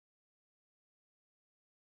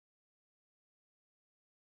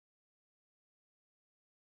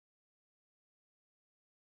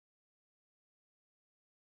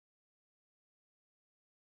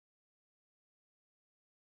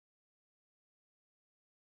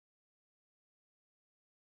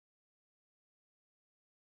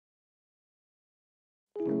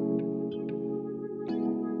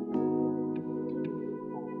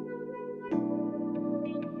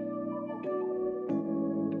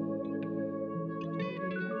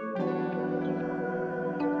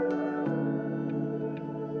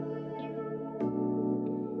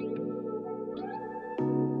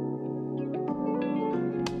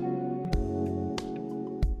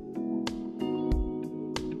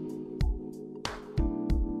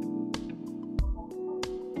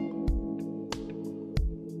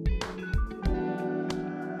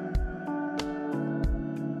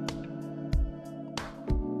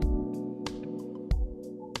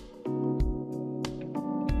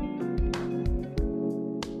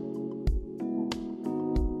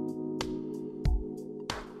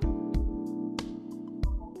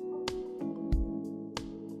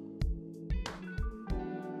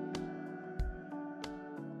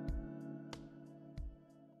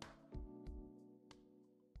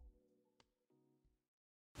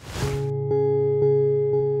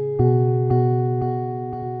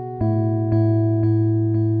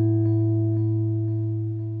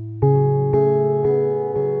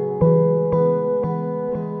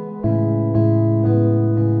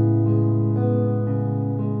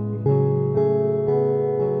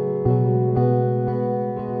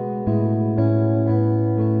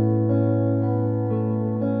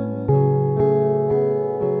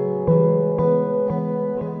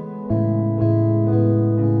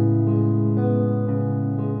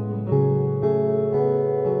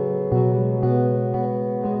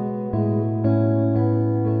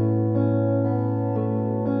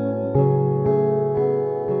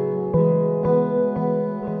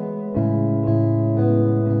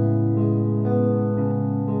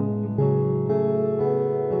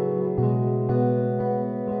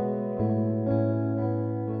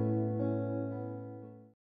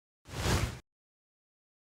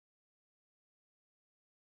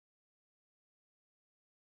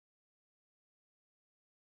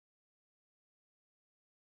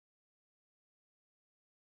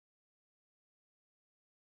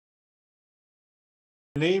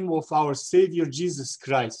In the name of our Savior Jesus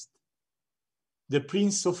Christ, the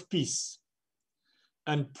Prince of Peace,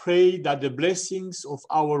 and pray that the blessings of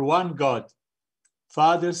our one God,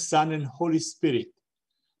 Father, Son, and Holy Spirit,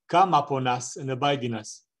 come upon us and abide in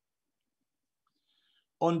us.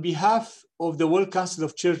 On behalf of the World Council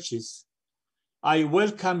of Churches, I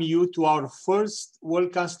welcome you to our first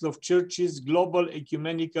World Council of Churches Global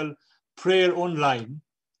Ecumenical Prayer Online,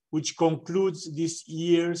 which concludes this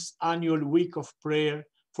year's annual week of prayer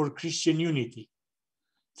for Christian unity,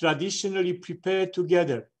 traditionally prepared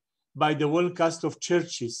together by the World Council of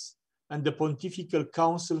Churches and the Pontifical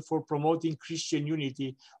Council for Promoting Christian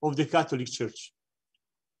Unity of the Catholic Church.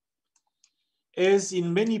 As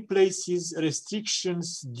in many places,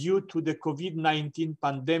 restrictions due to the COVID-19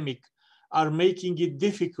 pandemic are making it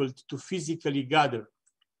difficult to physically gather.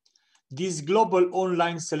 This global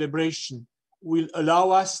online celebration will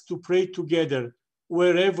allow us to pray together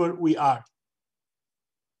wherever we are.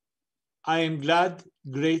 I am glad,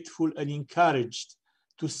 grateful, and encouraged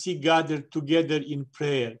to see gathered together in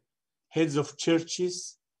prayer heads of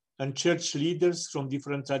churches and church leaders from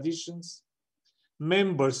different traditions,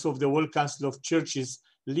 members of the World Council of Churches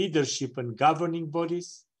leadership and governing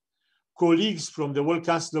bodies, colleagues from the World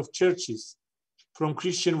Council of Churches, from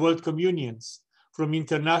Christian World Communions, from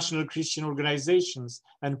international Christian organizations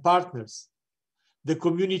and partners, the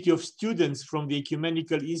community of students from the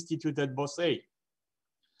Ecumenical Institute at Bossey,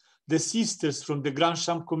 the sisters from the Grand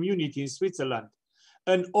Champ community in Switzerland,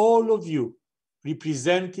 and all of you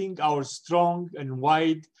representing our strong and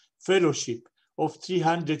wide fellowship of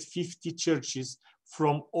 350 churches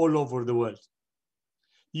from all over the world.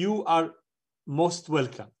 You are most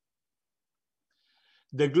welcome.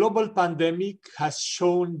 The global pandemic has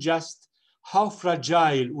shown just how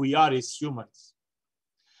fragile we are as humans,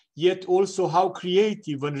 yet also how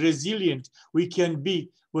creative and resilient we can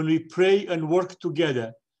be when we pray and work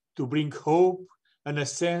together to bring hope and a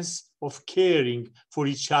sense of caring for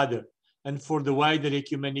each other and for the wider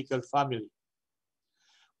ecumenical family.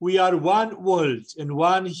 We are one world and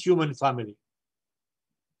one human family.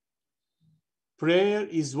 Prayer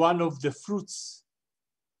is one of the fruits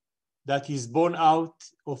that is born out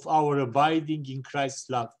of our abiding in Christ's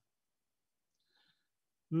love.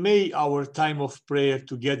 May our time of prayer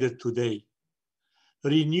together today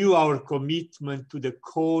renew our commitment to the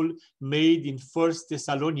call made in 1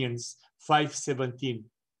 Thessalonians 5:17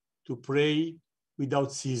 to pray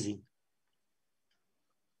without ceasing.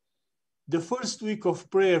 The first week of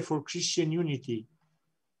prayer for Christian unity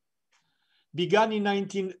began in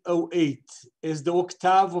 1908 as the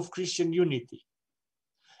Octave of Christian Unity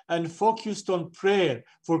and focused on prayer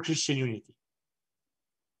for Christian unity.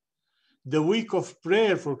 The Week of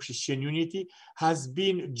Prayer for Christian Unity has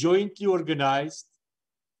been jointly organized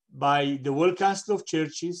by the World Council of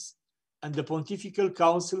Churches and the Pontifical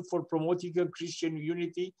Council for Promoting Christian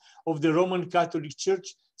Unity of the Roman Catholic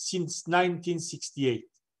Church since 1968.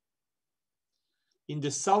 In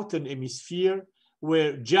the Southern Hemisphere,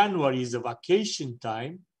 where January is a vacation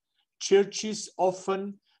time, churches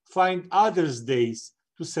often find others days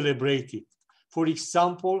to celebrate it. For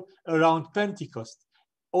example, around Pentecost,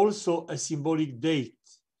 also a symbolic date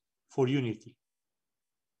for unity.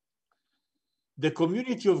 The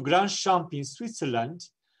community of Grand Champ in Switzerland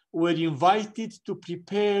were invited to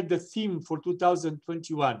prepare the theme for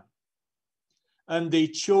 2021, and they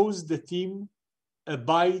chose the theme,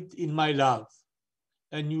 Abide in my love,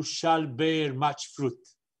 and you shall bear much fruit,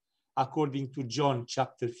 according to John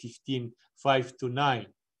chapter 15, 5-9.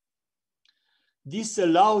 This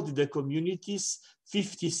allowed the community's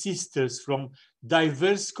 50 sisters from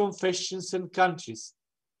diverse confessions and countries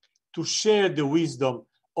to share the wisdom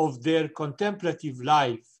of their contemplative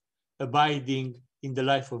life, abiding in the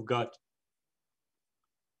life of God.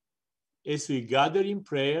 As we gather in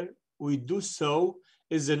prayer, we do so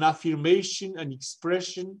as an affirmation and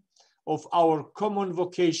expression of our common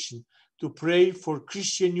vocation to pray for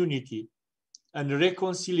Christian unity and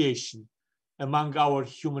reconciliation among our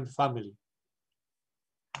human family.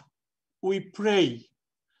 We pray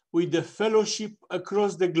with the fellowship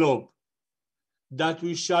across the globe that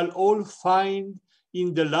we shall all find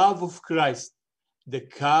in the love of Christ the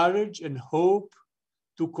courage and hope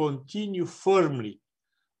to continue firmly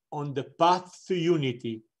on the path to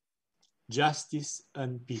unity, justice,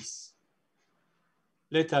 and peace.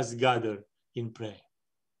 Let us gather in prayer.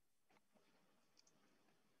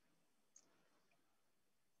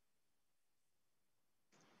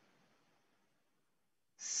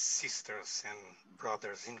 Sisters and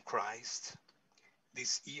brothers in Christ,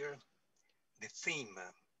 this year, the theme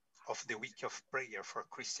of the Week of Prayer for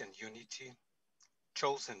Christian Unity,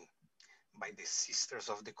 chosen by the sisters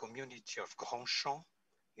of the community of Grand Champ,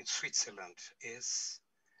 in Switzerland is,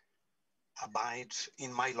 abide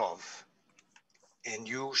in my love, and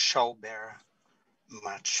you shall bear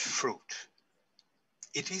much fruit.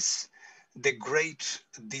 It is the great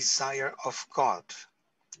desire of God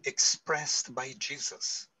expressed by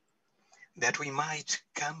Jesus, that we might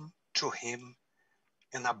come to him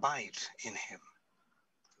and abide in him.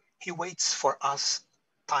 He waits for us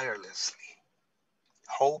tirelessly,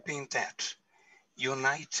 hoping that,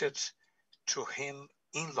 united to him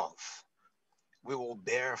in love, we will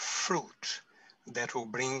bear fruit that will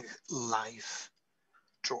bring life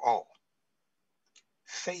to all.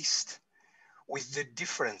 Faced with the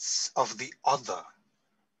difference of the other,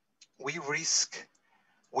 we risk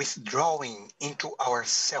withdrawing into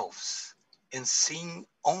ourselves and seeing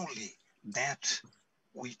only that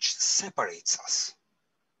which separates us.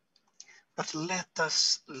 But let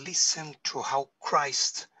us listen to how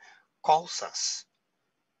Christ calls us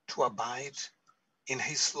to abide in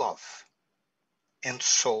his love and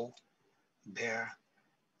so bear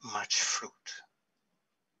much fruit.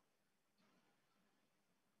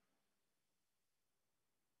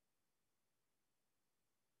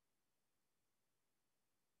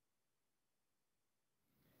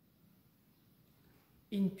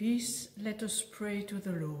 In peace, let us pray to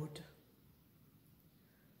the Lord.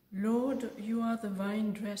 Lord, you are the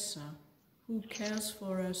vine dresser who cares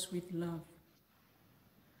for us with love.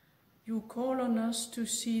 You call on us to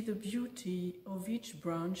see the beauty of each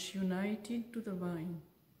branch united to the vine,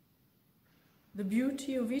 the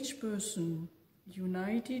beauty of each person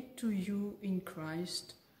united to you in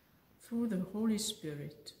Christ through the Holy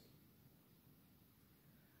Spirit.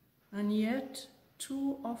 And yet,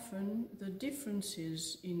 too often the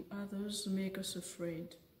differences in others make us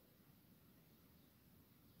afraid.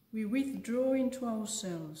 We withdraw into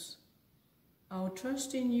ourselves. Our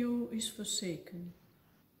trust in you is forsaken.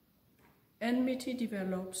 Enmity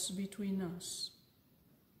develops between us.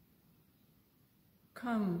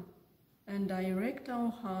 Come and direct our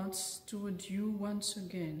hearts toward you once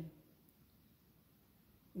again.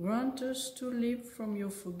 Grant us to live from your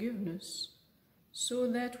forgiveness, so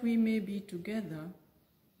that we may be together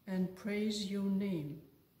and praise your name.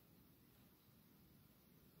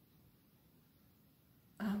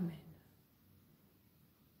 Amen.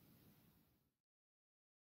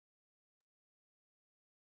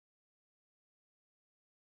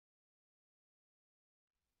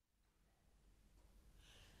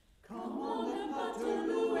 Come on the pas to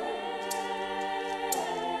louer.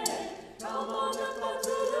 Come on the pas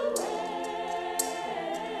to louer.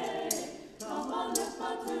 Come on the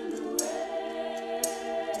pas to louer.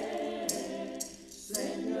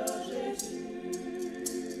 Seigneur Jésus.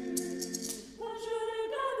 Moi je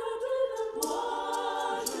regarde autour de moi,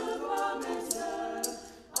 je vois mes sœurs.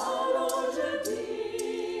 Alors je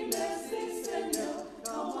dis merci Seigneur.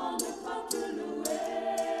 Come on the pas to louer.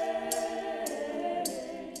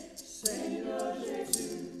 Seigneur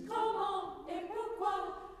Jésus, comment et pourquoi,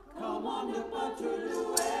 comment ne pas te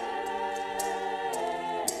louer,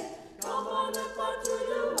 comment ne pas te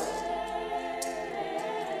louer,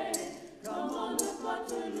 comment ne pas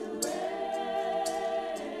te louer,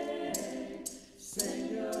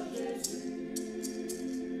 Seigneur Jésus.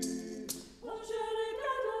 Quand je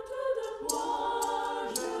regarde autour de moi,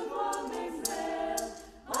 je vois mes frères,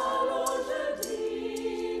 alors je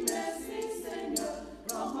dis merci Seigneur.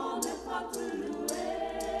 Comment ne pas te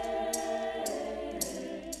louer,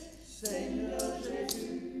 Seigneur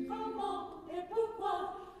Jésus? Comment et pourquoi?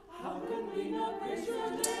 How can we not praise your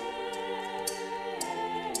name?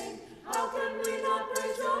 How can we not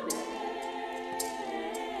praise your name?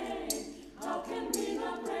 How can we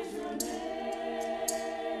not praise your name?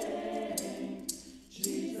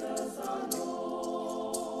 Jesus our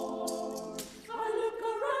Lord. I look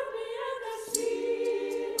around me and I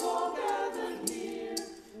see all gathered here.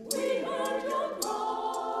 We heard your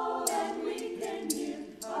call and we came near.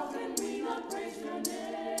 How can we not praise your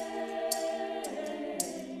name?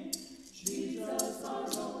 Jesus our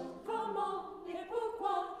Lord. Comment et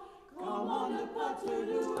pourquoi? Comment ne pas te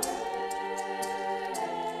louer?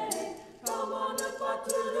 Comment ne pas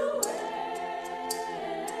te louer?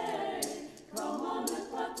 Comment ne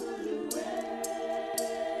pas te louer?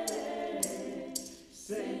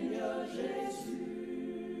 Seigneur Jésus.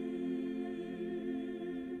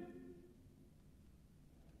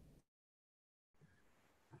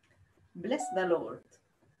 Bless the Lord,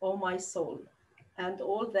 O my soul, and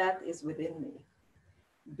all that is within me.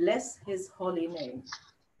 Bless his holy name.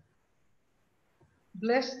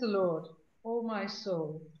 Bless the Lord, O my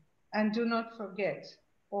soul, and do not forget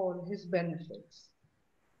all his benefits.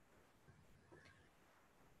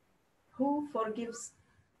 Who forgives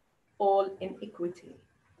all iniquity,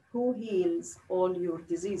 who heals all your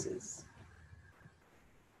diseases,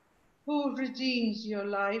 who redeems your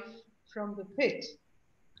life from the pit,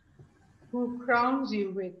 who crowns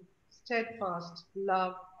you with steadfast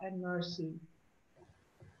love and mercy,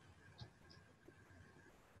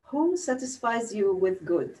 who satisfies you with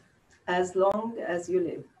good as long as you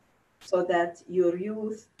live, so that your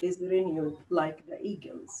youth is renewed like the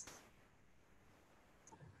eagles.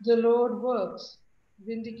 the Lord works,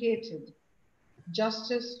 vindicated,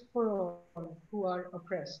 justice for all who are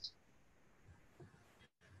oppressed.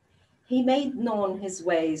 He made known his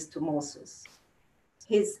ways to Moses,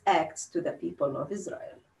 his acts to the people of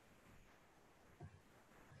Israel.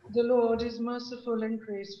 The Lord is merciful and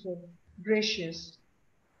gracious,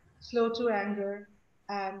 slow to anger,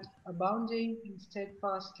 and abounding in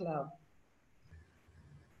steadfast love.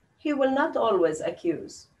 He will not always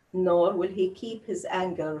accuse, nor will he keep his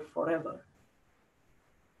anger forever.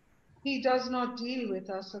 He does not deal with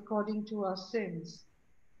us according to our sins,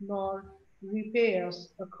 nor repay us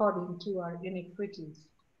according to our iniquities.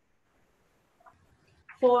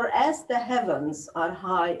 For as the heavens are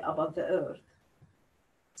high above the earth,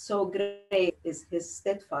 so great is his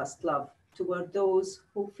steadfast love toward those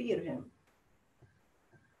who fear him.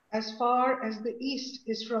 As far as the east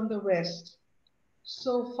is from the west,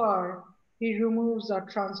 so far he removes our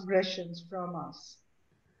transgressions from us.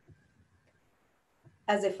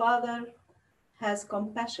 As a father has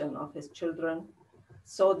compassion of his children,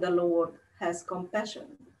 so the Lord has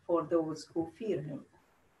compassion for those who fear him.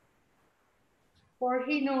 For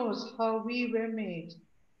he knows how we were made.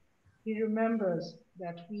 He remembers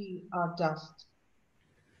that we are dust.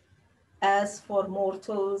 As for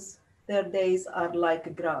mortals, their days are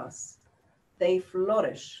like grass. They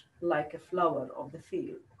flourish like a flower of the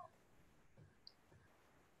field.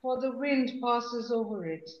 For the wind passes over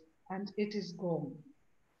it, and it is gone,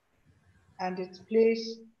 and its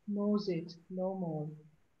place knows it no more.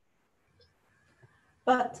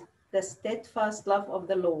 But the steadfast love of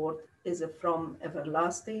the Lord is from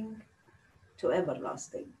everlasting to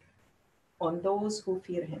everlasting on those who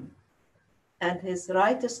fear him, and his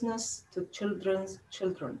righteousness to children's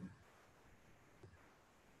children,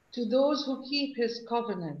 To those who keep his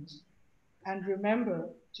covenant and remember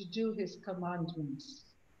to do his commandments.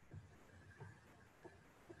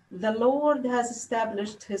 The Lord has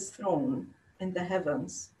established his throne in the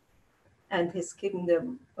heavens, and his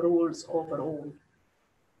kingdom rules over all.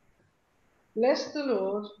 Bless the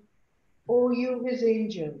Lord, O you his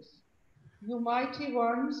angels, you mighty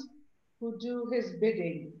ones who do his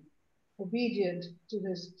bidding, obedient to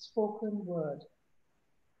his spoken word.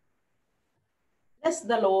 Bless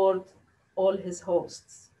the Lord, all his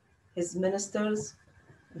hosts, his ministers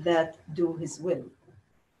that do his will.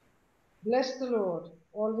 Bless the Lord,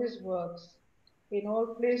 all his works, in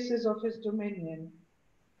all places of his dominion.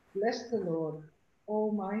 Bless the Lord,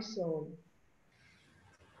 O my soul.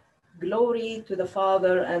 Glory to the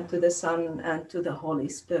Father, and to the Son, and to the Holy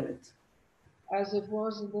Spirit. As it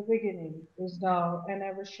was in the beginning, is now, and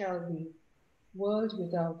ever shall be, world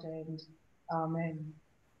without end. Amen.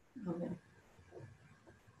 Amen.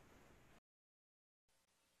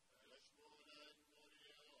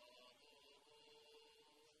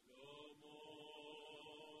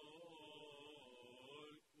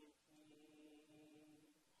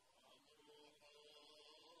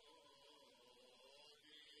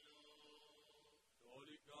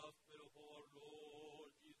 Gospel of our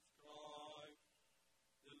Lord Jesus Christ,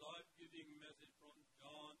 the life-giving message from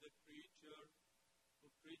John the preacher, who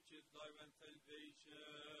preaches life and salvation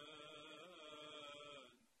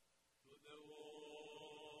to the world.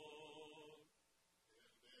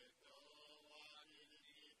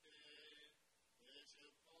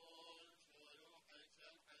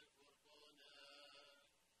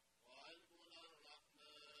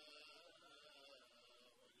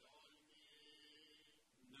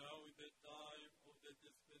 Now in the time of the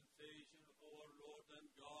dispensation of our Lord and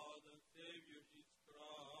God and Savior Jesus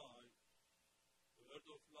Christ, Word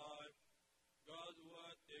of life, God who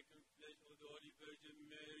had taken flesh of the Holy Virgin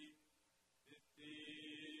Mary, this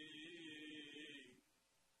thing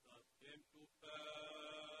that came to pass.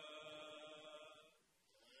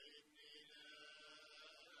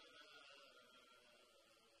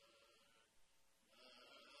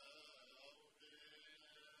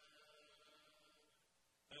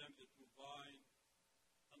 I am the true vine,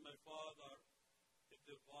 and my Father is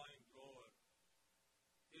the vine grower.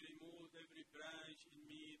 He removes every branch in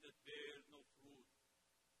me that bears no fruit.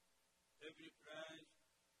 Every branch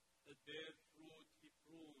that bears fruit, he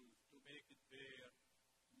prunes to make it bear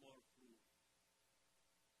more fruit.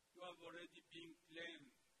 You have already been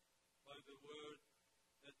cleansed by the word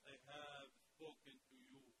that I have spoken to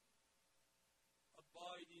you.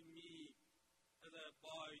 me as I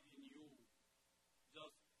abide in you.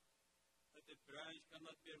 Just as a branch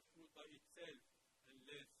cannot bear fruit by itself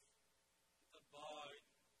unless it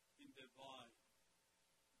abides in the vine,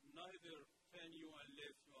 neither can you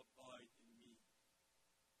unless you abide in me.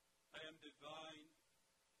 I am the vine,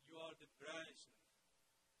 you are the branches.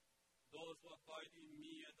 Those who abide in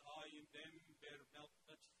me and I in them bear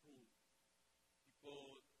much fruit,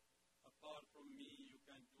 because apart from me you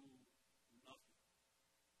can do nothing.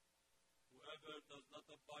 Whoever does not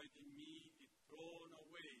abide in me is thrown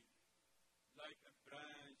away like a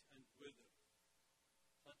branch and withers.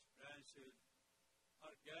 Such branches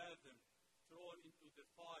are gathered, thrown into the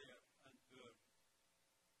fire and burned.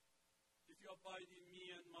 If you abide in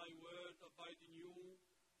me and my word abide in you,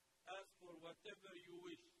 ask for whatever you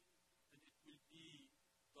wish, and it will be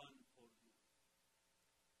done for you.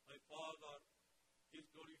 My Father is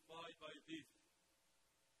glorified by this,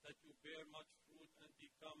 that you bear much fruit and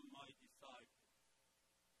become my disciples.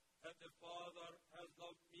 As the Father has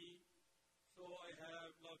loved me, so I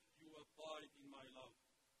have loved you. Abide in my love.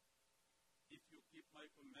 If you keep my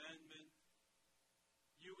commandments,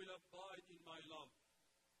 you will abide in my love,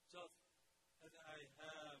 just as I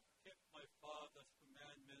have kept my Father's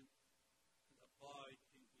commandments and abide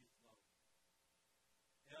in his love.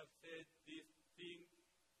 I have said these things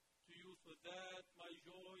to you so that my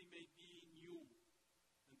joy may be in you,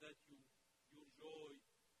 and that your joy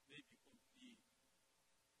may be complete.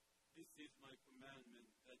 This is my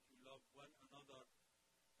commandment, that you love one another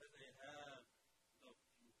as I have loved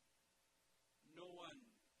you. No one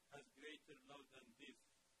has greater love than this,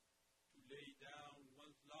 to lay down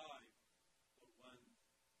one's life for one's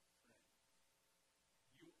friend.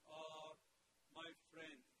 You are my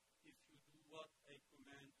friend if you do what I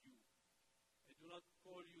command you. I do not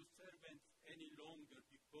call you servants any longer,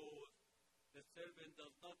 because the servant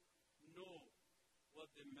does not know what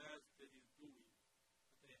the master is doing.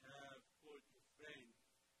 But I have called you friends,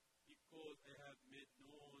 because I have made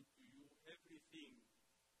known to you everything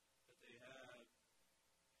that I have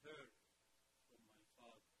heard from my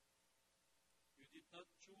Father. You did not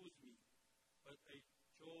choose me, but I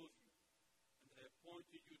chose you, and I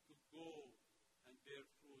appointed you to go and bear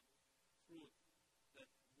fruit that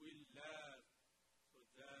will last, so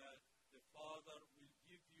that the Father will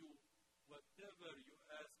give you whatever you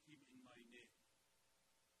ask him in my name.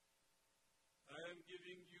 I am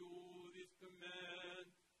giving you this command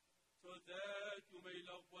so that you may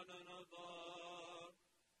love one another.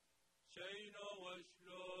 Shayna wa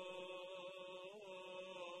shalom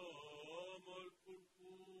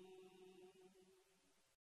al-kulkum.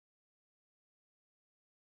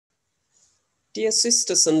 Dear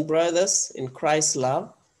sisters and brothers in Christ's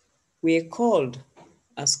love, we are called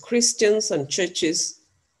as Christians and churches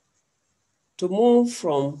to move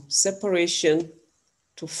from separation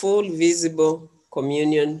to full visible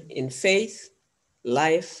communion in faith,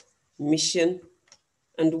 life, mission,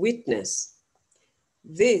 and witness.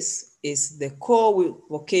 This is the core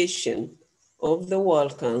vocation of the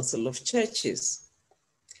World Council of Churches.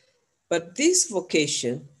 But this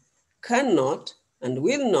vocation cannot and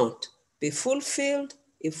will not be fulfilled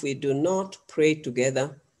if we do not pray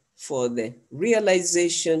together for the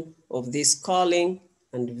realization of this calling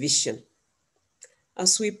and vision.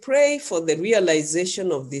 As we pray for the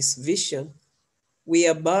realization of this vision, we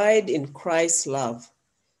abide in Christ's love,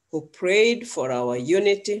 who prayed for our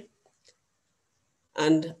unity.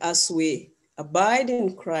 And as we abide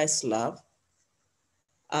in Christ's love,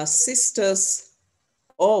 our sisters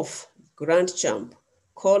of Grand Champ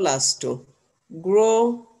call us to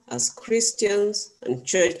grow as Christians and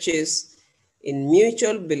churches in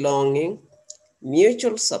mutual belonging,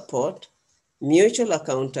 mutual support, mutual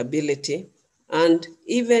accountability, and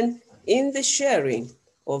even in the sharing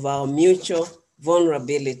of our mutual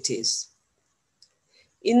vulnerabilities.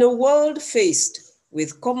 In a world faced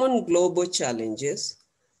with common global challenges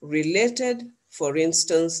related, for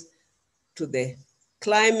instance, to the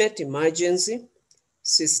climate emergency,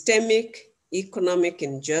 systemic economic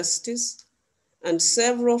injustice, and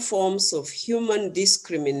several forms of human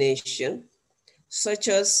discrimination, such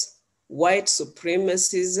as white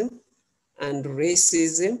supremacism and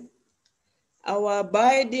racism, our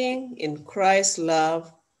abiding in Christ's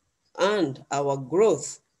love and our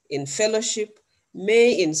growth in fellowship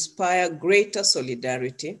may inspire greater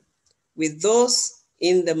solidarity with those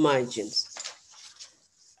in the margins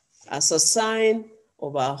as a sign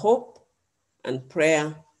of our hope and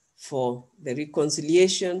prayer for the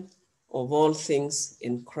reconciliation of all things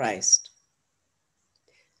in Christ.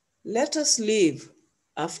 Let us live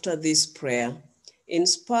after this prayer,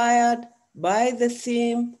 inspired by the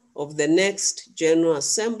theme of the next General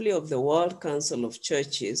Assembly of the World Council of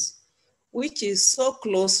Churches, which is so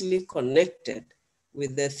closely connected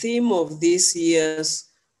with the theme of this year's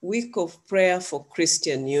Week of Prayer for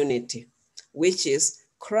Christian Unity, which is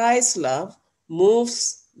Christ's love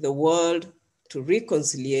moves the world to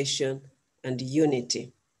reconciliation and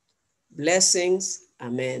unity. Blessings,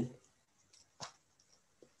 amen.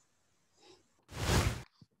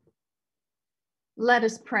 Let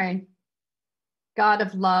us pray. God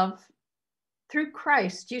of love, through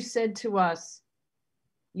Christ you said to us,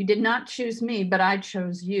 "You did not choose me, but I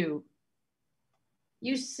chose you."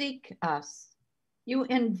 You seek us. You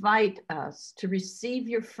invite us to receive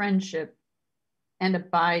your friendship and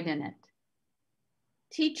abide in it.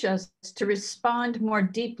 Teach us to respond more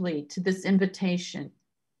deeply to this invitation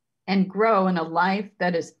and grow in a life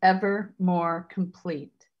that is ever more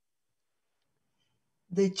complete.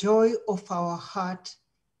 The joy of our heart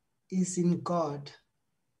is in God.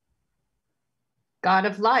 God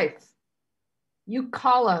of life, you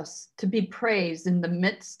call us to be praised in the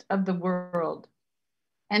midst of the world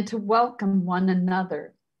and to welcome one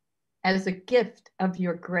another as a gift of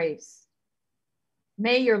your grace.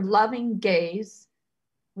 May your loving gaze,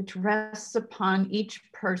 which rests upon each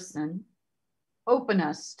person, open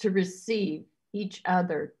us to receive each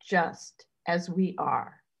other just as we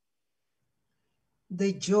are.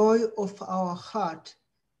 The joy of our heart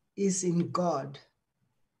is in God.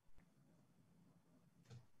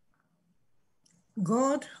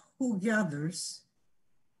 God who gathers,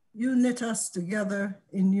 you knit us together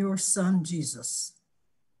in your Son, Jesus.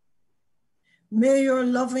 May your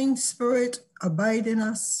loving spirit abide in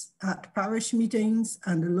us at parish meetings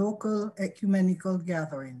and local ecumenical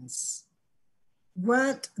gatherings.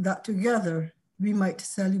 Grant that together we might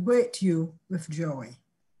celebrate you with joy.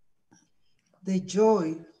 The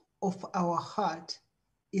joy of our heart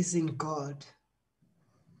is in God.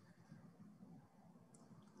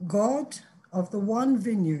 God of the one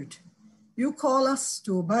vineyard, you call us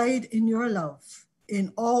to abide in your love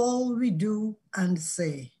in all we do and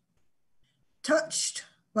say. Touched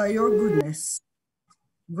by your goodness,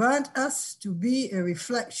 grant us to be a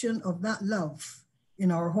reflection of that love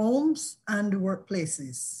in our homes and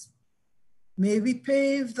workplaces. May we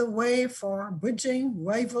pave the way for bridging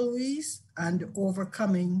rivalries and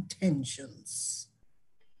overcoming tensions.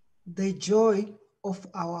 The joy of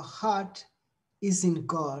our heart is in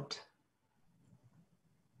God.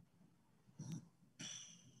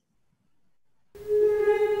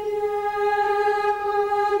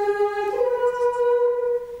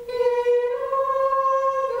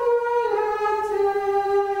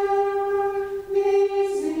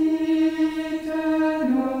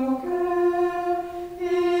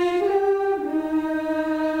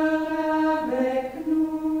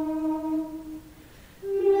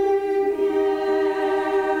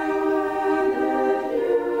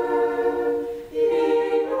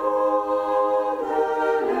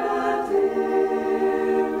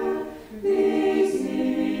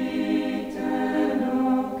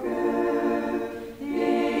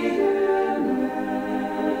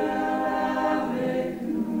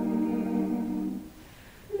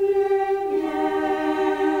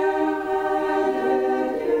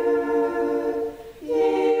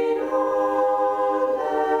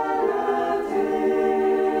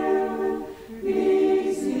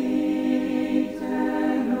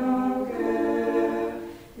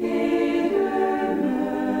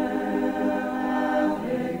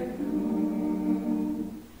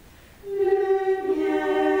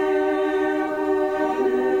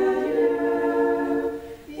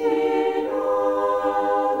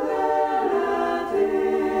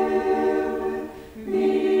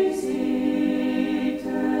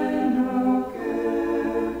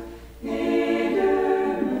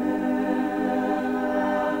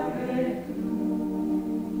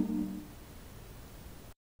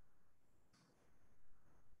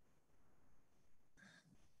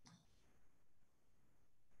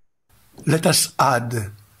 Let us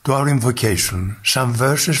add to our invocation some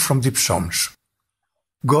verses from the Psalms.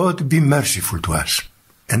 God be merciful to us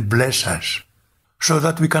and bless us, so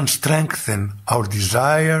that we can strengthen our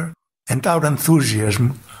desire and our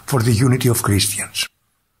enthusiasm for the unity of Christians.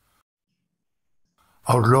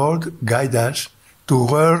 Our Lord guide us to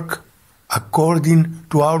work according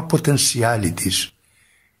to our potentialities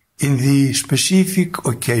in the specific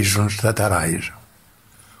occasions that arise,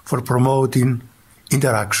 for promoting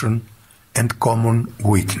interaction and common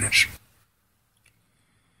witness.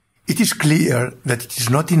 It is clear that it is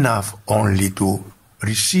not enough only to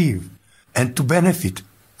receive and to benefit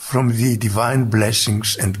from the divine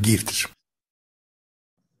blessings and gifts.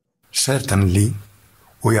 Certainly,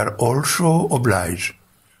 we are also obliged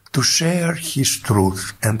to share his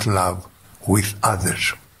truth and love with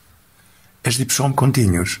others. As the psalm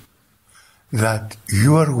continues, that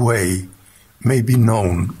your way may be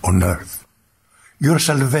known on earth, your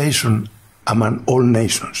salvation among all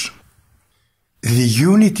nations. The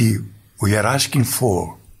unity we are asking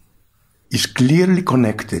for is clearly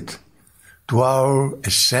connected to our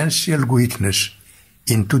essential witness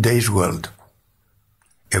in today's world,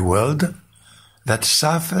 a world that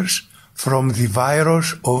suffers from the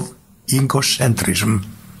virus of egocentrism,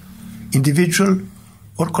 individual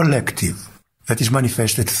or collective, that is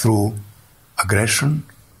manifested through aggression,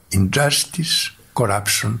 injustice,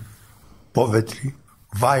 corruption, poverty,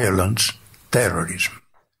 violence, terrorism.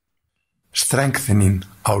 Strengthening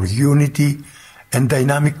our unity and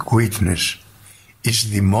dynamic witness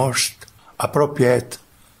is the most appropriate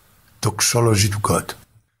doxology to God.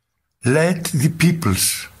 Let the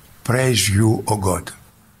peoples praise you, O God.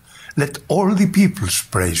 Let all the peoples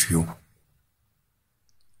praise you.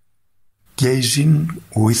 Gazing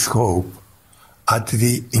with hope at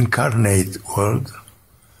the incarnate Word,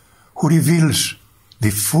 who reveals the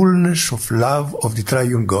fullness of love of the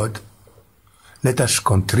triune God, let us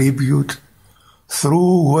contribute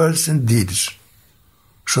through words and deeds,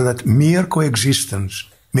 so that mere coexistence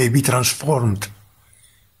may be transformed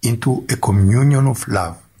into a communion of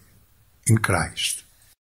love in Christ.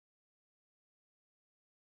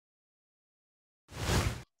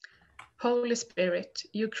 Holy Spirit,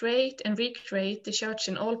 you create and recreate the church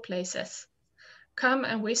in all places. Come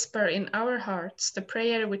and whisper in our hearts the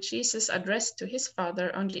prayer which Jesus addressed to his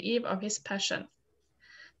Father on the eve of his passion,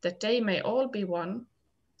 that they may all be one,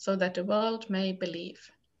 so that the world may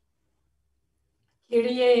believe.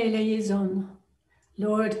 Kyrie eleison,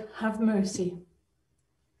 Lord, have mercy.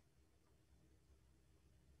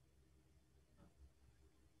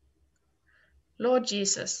 Lord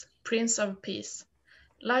Jesus, Prince of Peace,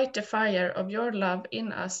 light the fire of your love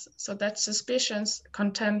in us, so that suspicions,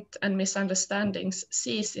 contempt, and misunderstandings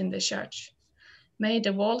cease in the church. May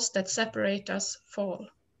the walls that separate us fall.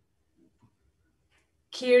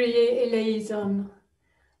 Kyrie eleison,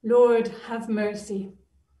 Lord, have mercy.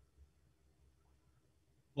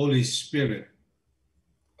 Holy Spirit,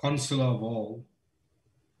 Counselor of all,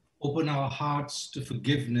 open our hearts to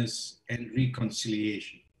forgiveness and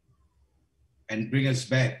reconciliation, and bring us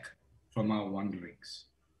back from our wanderings.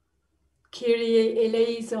 Kyrie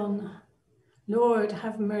eleison, Lord,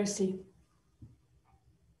 have mercy.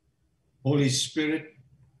 Holy Spirit,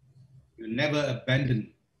 you never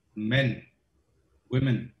abandon men,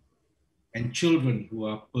 women, and children who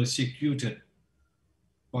are persecuted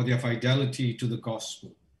for their fidelity to the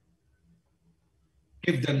gospel.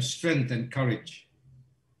 Give them strength and courage,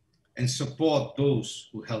 and support those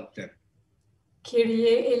who help them.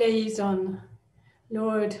 Kyrie eleison,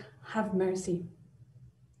 Lord, have mercy.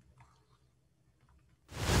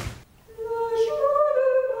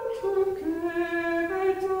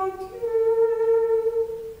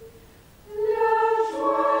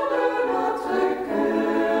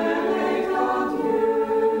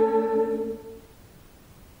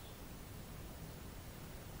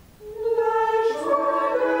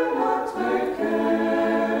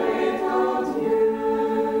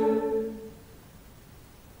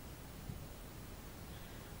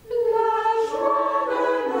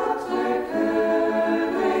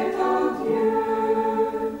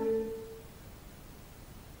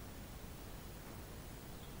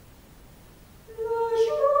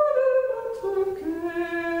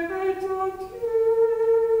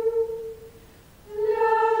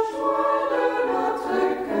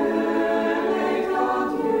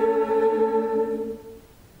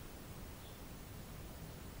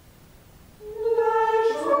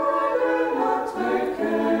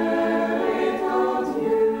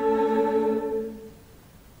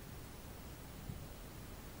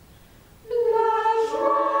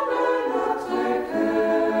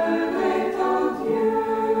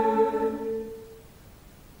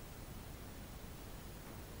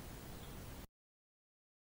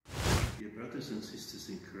 Brothers and sisters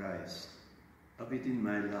in Christ, abide in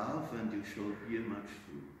my love and you shall bear much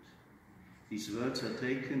fruit. These words are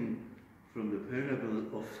taken from the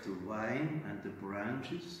parable of the vine and the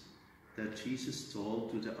branches that Jesus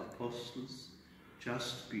told to the apostles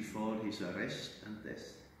just before his arrest and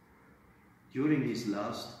death. During his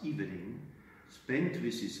last evening, spent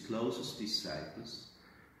with his closest disciples,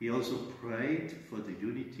 he also prayed for the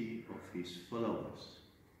unity of his followers.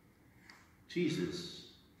 Jesus,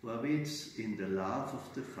 who awaits in the love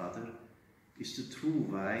of the Father, is the true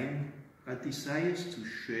vine and desires to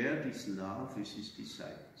share this love with his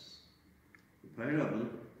disciples. The parable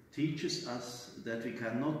teaches us that we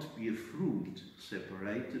cannot be a fruit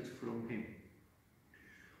separated from him.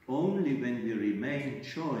 Only when we remain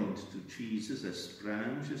joined to Jesus as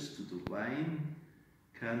branches to the vine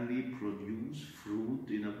can we produce fruit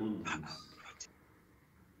in abundance.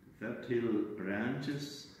 Fertile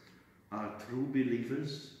branches are true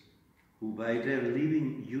believers who by their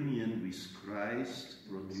living union with Christ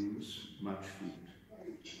produce much fruit.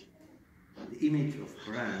 The image of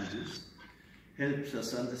branches helps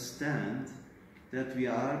us understand that we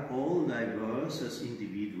are all diverse as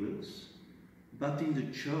individuals, but in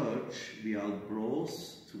the church we are brought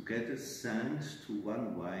together thanks to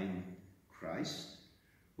one vine, Christ,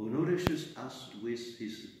 who nourishes us with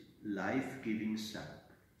his life-giving sap,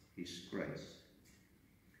 his grace.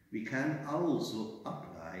 We can also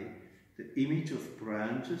apply the image of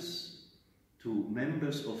branches to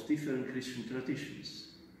members of different Christian traditions.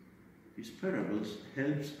 These parables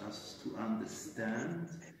helps us to understand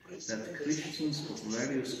that Christians of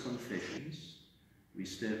various confessions,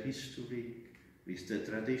 with their history, with their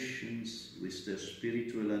traditions, with their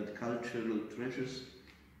spiritual and cultural treasures,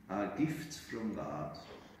 are gifts from God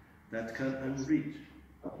that can enrich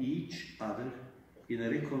each other in a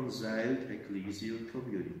reconciled ecclesial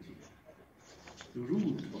community. The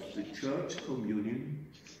root of the church communion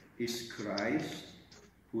is Christ,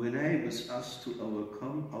 who enables us to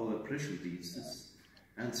overcome our prejudices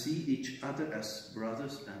and see each other as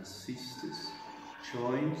brothers and sisters,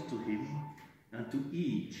 joined to him and to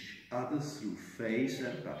each other through faith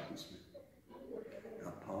and baptism.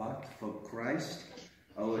 Apart from Christ,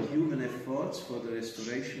 our human efforts for the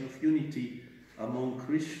restoration of unity among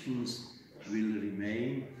Christians will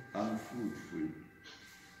remain unfruitful.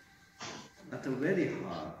 At the very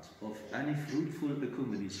heart of any fruitful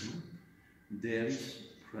ecumenism, there is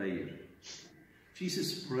prayer.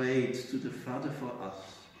 Jesus prayed to the Father for us,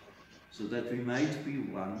 so that we might be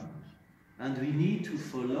one, and we need to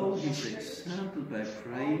follow his example by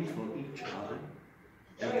praying for each other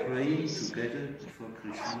and praying together for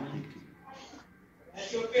Christianity.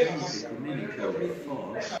 Any ecumenical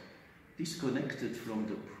effort disconnected from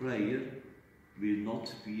the prayer will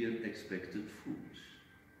not bear expected fruit.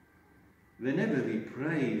 Whenever we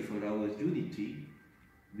pray for our unity,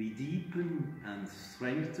 we deepen and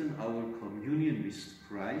strengthen our communion with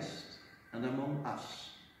Christ and among us,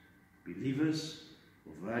 believers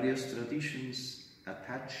of various traditions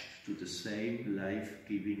attached to the same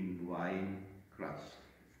life-giving vine, Christ.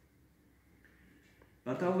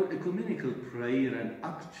 But our ecumenical prayer and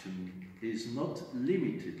action is not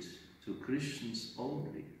limited to Christians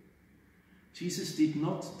only. Jesus did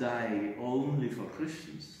not die only for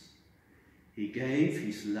Christians. He gave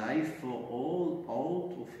his life for all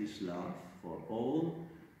out of his love for all,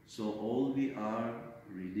 so all we are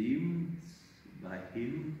redeemed by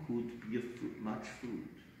him could bear much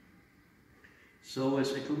fruit. So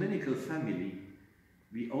as ecumenical family,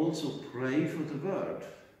 we also pray for the world,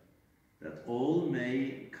 that all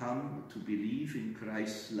may come to believe in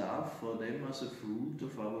Christ's love for them as a fruit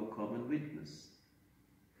of our common witness.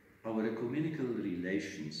 Our ecumenical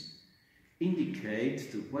relations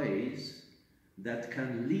indicate the ways that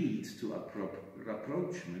can lead to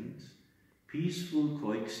rapprochement, peaceful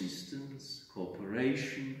coexistence,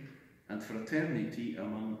 cooperation, and fraternity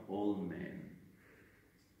among all men.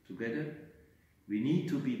 Together, we need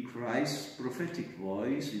to be Christ's prophetic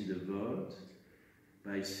voice in the world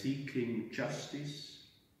by seeking justice,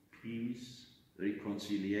 peace,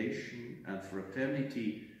 reconciliation, and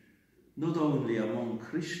fraternity, not only among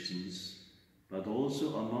Christians, but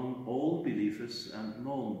also among all believers and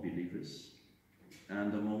non-believers,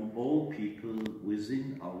 and among all people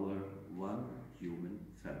within our one human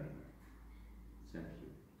family. Thank you.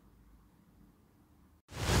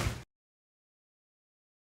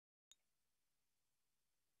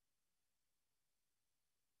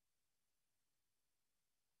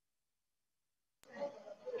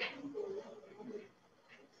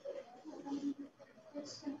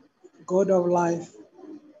 God of life,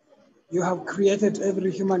 you have created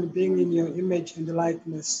every human being in your image and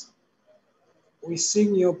likeness. We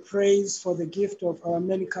sing your praise for the gift of our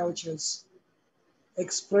many cultures,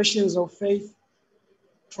 expressions of faith,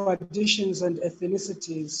 traditions, and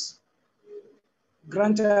ethnicities.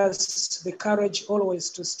 Grant us the courage always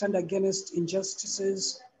to stand against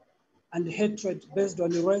injustices and hatred based on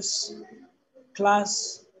race,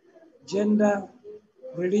 class, gender,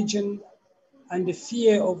 religion, and the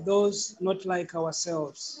fear of those not like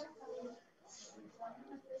ourselves.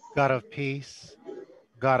 God of peace,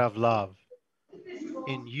 God of love,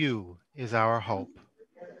 in you is our hope.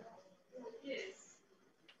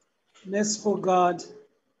 Merciful God,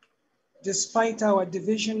 despite our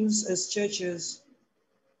divisions as churches,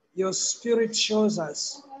 your Spirit shows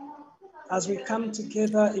us as we come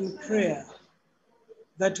together in prayer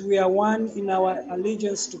that we are one in our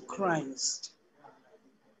allegiance to Christ.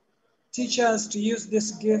 Teach us to use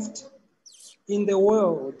this gift in the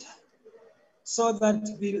world so that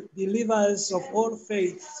believers of all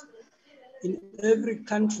faiths in every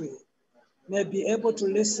country may be able to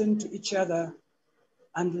listen to each other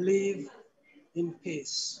and live in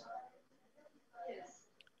peace.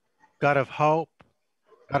 God of hope,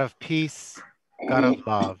 God of peace, God of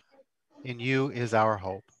love, in you is our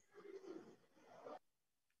hope.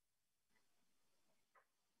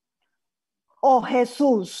 Oh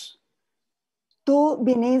Jesús, tú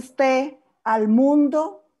viniste al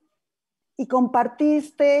mundo y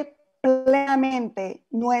compartiste plenamente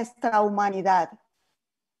nuestra humanidad.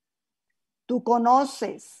 Tú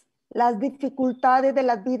conoces las dificultades de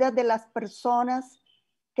las vidas de las personas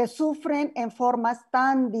que sufren en formas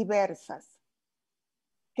tan diversas.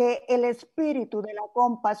 Que el espíritu de la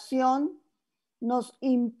compasión nos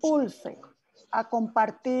impulse a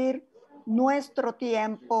compartir nuestro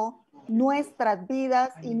tiempo, nuestras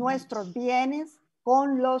vidas y nuestros bienes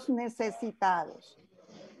con los necesitados,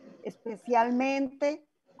 especialmente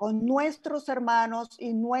con nuestros hermanos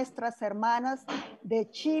y nuestras hermanas de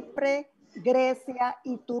Chipre, Grecia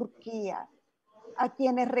y Turquía, a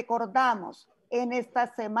quienes recordamos en esta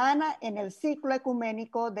semana en el ciclo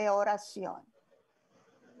ecuménico de oración.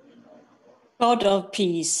 God of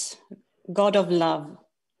peace, God of love,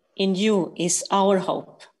 in you is our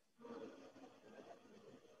hope.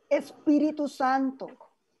 Espíritu Santo,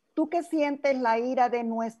 tú que sientes la ira de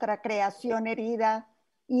nuestra creación herida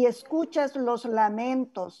y escuchas los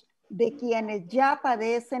lamentos de quienes ya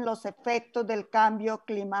padecen los efectos del cambio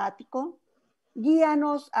climático,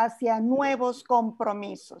 guíanos hacia nuevos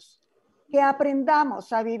compromisos, que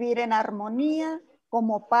aprendamos a vivir en armonía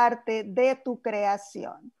como parte de tu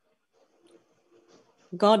creación.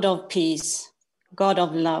 God of peace, God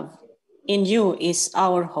of love, in you is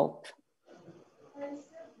our hope.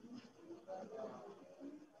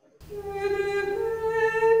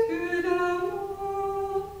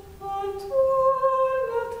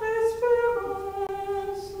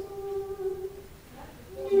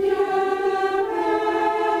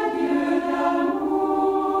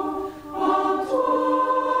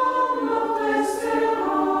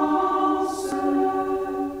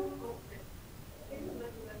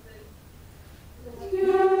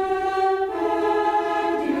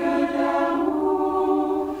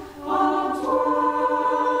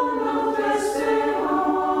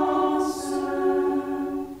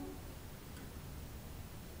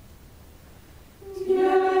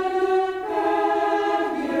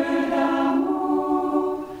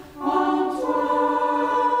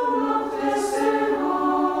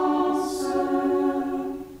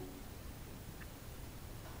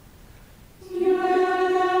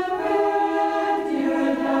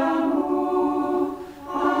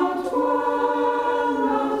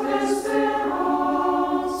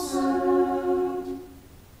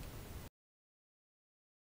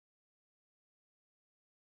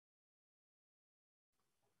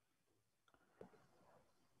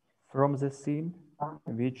 From the sin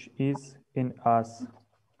which is in us,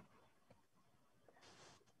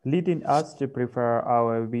 leading us to prefer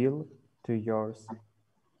our will to yours,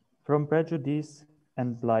 from prejudice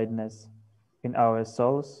and blindness in our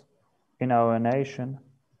souls, in our nation,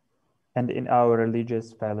 and in our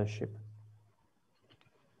religious fellowship.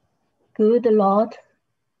 Good Lord,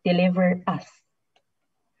 deliver us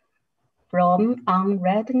from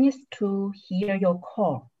unreadiness to hear your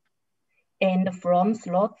call, and from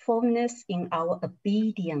slothfulness in our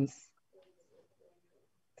obedience,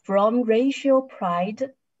 from racial pride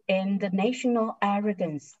and national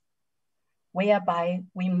arrogance, whereby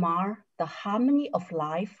we mar the harmony of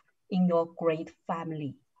life in your great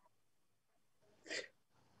family.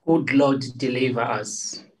 Good Lord, deliver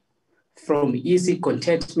us from easy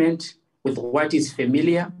contentment with what is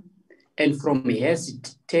familiar and from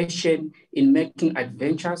hesitation in making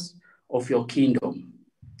adventures of your kingdom,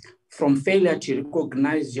 from failure to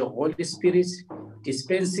recognize your Holy Spirit,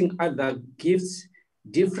 dispensing other gifts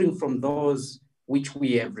differing from those which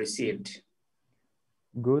we have received.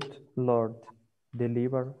 Good Lord,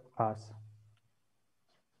 deliver us.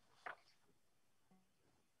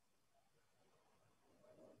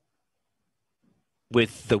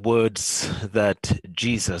 With the words that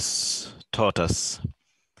Jesus taught us,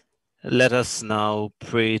 let us now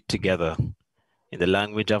pray together in the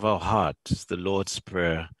language of our hearts, the Lord's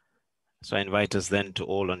Prayer. So I invite us then to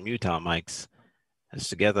all unmute our mics as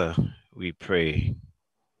together we pray.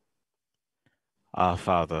 Our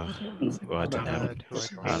Father, who art in Hallowed heaven, who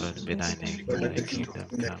art in hallowed heaven, be thy name. Thy kingdom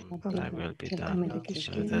come, thy will be done, on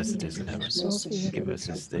earth as it is in heaven. Give us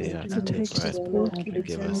this day our daily bread, and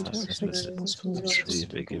forgive us our trespasses, as we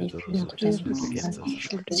forgive those who trespass against us.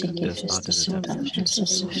 Lead us not into temptation,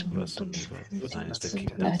 but deliver us from evil. For thine is the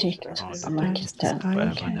kingdom, the power, and the glory,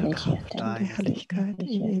 forever and ever. thine is the Herrlichkeit in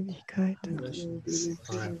Ewigkeit.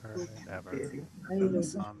 forever and ever.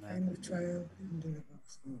 Amen. Time of trial and deliver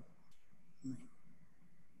us.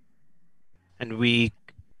 And we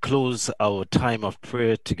close our time of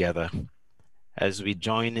prayer together as we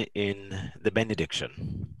join in the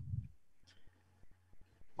benediction.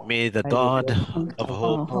 May the God of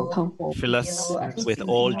hope fill us with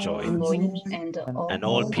all joy and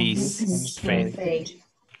all peace and faith,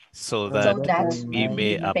 so that we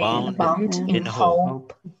may abound in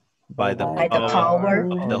hope by the power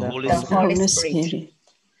of the Holy Spirit.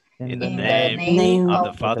 In the name of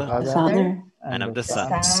the Father, and of the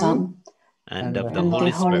Son, and of the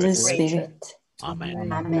Holy Spirit.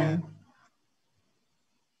 Amen. Amen.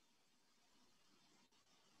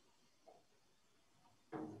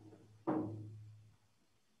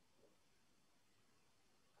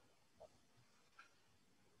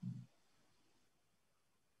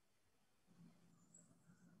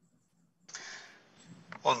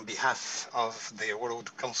 On behalf of the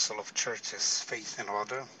World Council of Churches, Faith and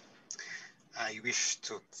Order, I wish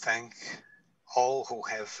to thank all who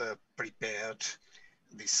have prepared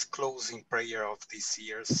this closing prayer of this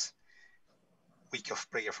year's Week of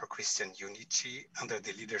Prayer for Christian Unity under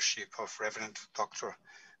the leadership of Reverend Dr.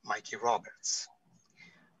 Mikey Roberts.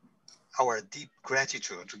 Our deep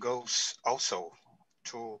gratitude goes also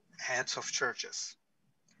to heads of churches,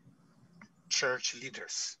 church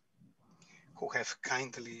leaders, who have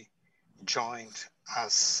kindly joined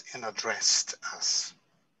us and addressed us.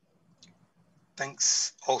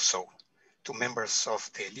 Thanks also to members of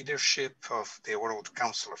the leadership of the World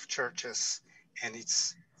Council of Churches and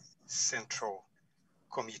its Central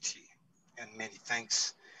Committee. And many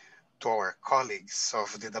thanks to our colleagues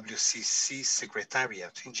of the WCC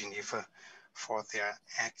Secretariat in Geneva for their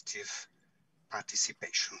active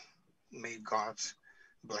participation. May God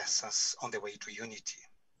bless us on the way to unity.